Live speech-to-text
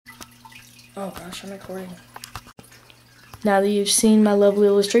Oh gosh, I'm recording. Now that you've seen my lovely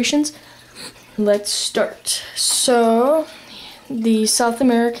illustrations, let's start. So, the South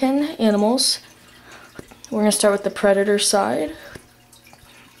American animals, we're going to start with the predator side.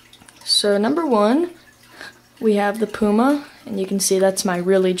 So number one, we have the puma, and you can see that's my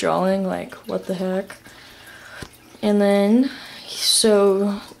really drawing, like what the heck. And then,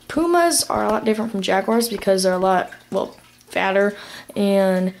 so pumas are a lot different from jaguars because they're a lot, well, fatter,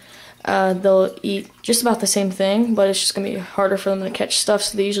 and they'll eat just about the same thing, but it's just going to be harder for them to catch stuff,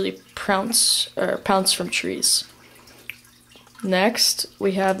 so they usually pounce from trees. Next,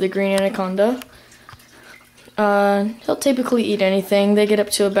 we have the green anaconda. He'll typically eat anything. They get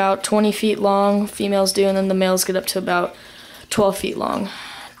up to about 20 feet long, females do, and then the males get up to about 12 feet long,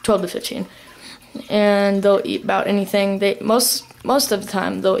 12 to 15. And they'll eat about anything. Most of the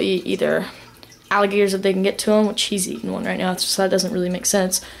time, they'll eat either alligators if they can get to them, which he's eating one right now, so that doesn't really make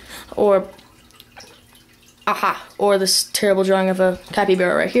sense. Or this terrible drawing of a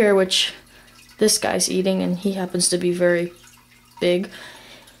capybara right here, which this guy's eating, and he happens to be very big.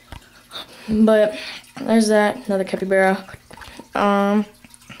 But there's that, another capybara.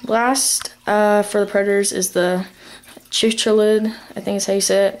 Last for the predators is the cichlid, I think is how you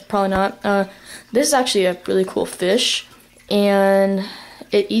say it, probably not. This is actually a really cool fish, and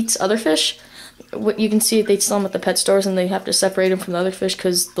it eats other fish. What you can see, they sell them at the pet stores, and they have to separate them from the other fish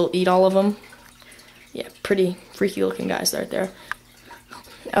because they'll eat all of them. Yeah, pretty freaky looking guys right there.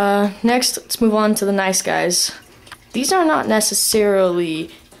 Next, let's move on to the nice guys. These are not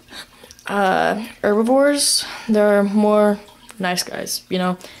necessarily herbivores, they're more nice guys, you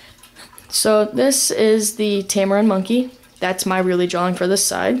know. So this is the tamarin monkey. That's my really drawing for this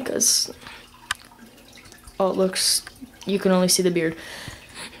side because it looks, you can only see the beard.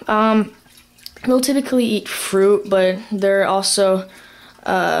 They'll typically eat fruit, but they're also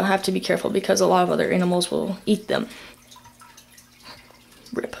have to be careful because a lot of other animals will eat them.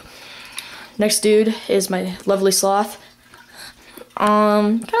 Rip. Next dude is my lovely sloth.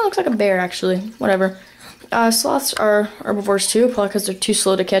 Kind of looks like a bear, actually. Whatever. Sloths are herbivores too, probably because they're too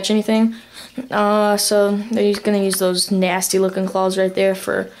slow to catch anything. So they're going to use those nasty looking claws right there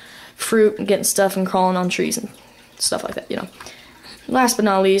for fruit and getting stuff and crawling on trees and stuff like that, you know. Last but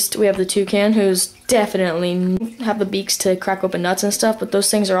not least, we have the toucan, who's definitely have the beaks to crack open nuts and stuff, but those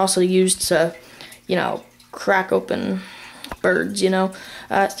things are also used to, you know, crack open birds, you know.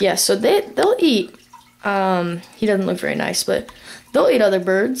 Yeah, so they'll eat. He doesn't look very nice, but they'll eat other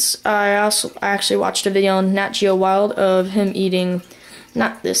birds. I actually watched a video on Nat Geo Wild of him eating,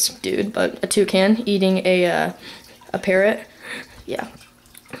 not this dude, but a toucan eating a parrot. Yeah,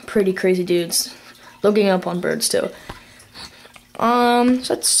 pretty crazy dudes. They'll gang up on birds too. So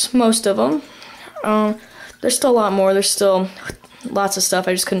that's most of them. There's still a lot more. There's still lots of stuff.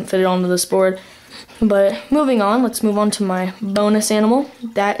 I just couldn't fit it onto this board. But moving on, let's move on to my bonus animal.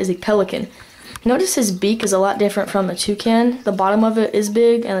 That is a pelican. Notice his beak is a lot different from a toucan. The bottom of it is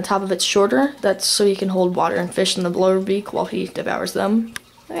big and the top of it's shorter. That's so he can hold water and fish in the lower beak while he devours them.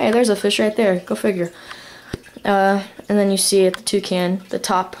 Hey, there's a fish right there. Go figure. And then you see at the toucan, the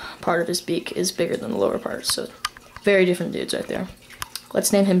top part of his beak is bigger than the lower part. So very different dudes right there.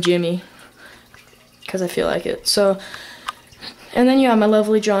 Let's name him Jimmy, because I feel like it. So, and then you have my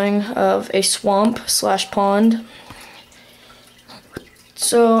lovely drawing of a swamp/pond.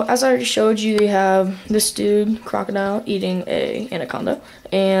 So, as I already showed you, you have this dude, crocodile, eating a anaconda.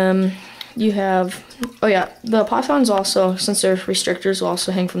 And you have, oh yeah, the pythons also, since they're restrictors, will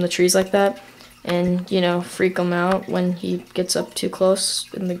also hang from the trees like that. And, you know, freak him out when he gets up too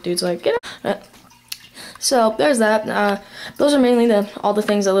close. And the dude's like, get up. So there's that. Those are mainly all the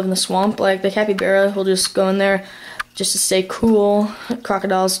things that live in the swamp. Like the capybara will just go in there just to stay cool.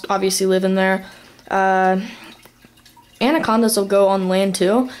 Crocodiles obviously live in there. Anacondas will go on land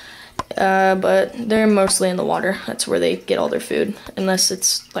too, but they're mostly in the water. That's where they get all their food. Unless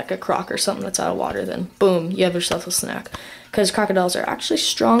it's like a croc or something that's out of water, then boom, you have yourself a snack. Because crocodiles are actually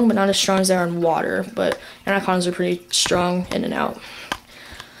strong, but not as strong as they are in water. But anacondas are pretty strong in and out.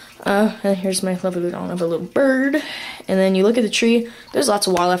 And here's my lovely drawing of a little bird. And then you look at the tree. There's lots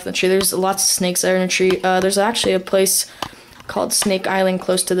of wildlife in the tree. There's lots of snakes that are in the tree. There's actually a place called Snake Island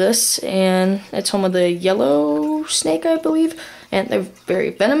close to this, and it's home of the yellow snake, I believe. And they're very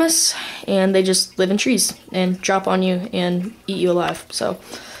venomous, and they just live in trees and drop on you and eat you alive. So,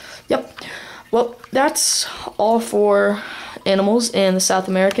 yep. Well, that's all for animals in the South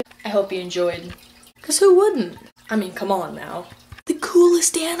America. I hope you enjoyed. Because who wouldn't? I mean, come on now. The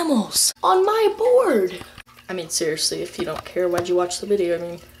coolest animals on my board. I mean, seriously, if you don't care, why'd you watch the video? I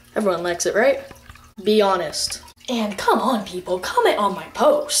mean, everyone likes it, right? Be honest. And come on, people, comment on my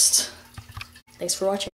post. Thanks for watching.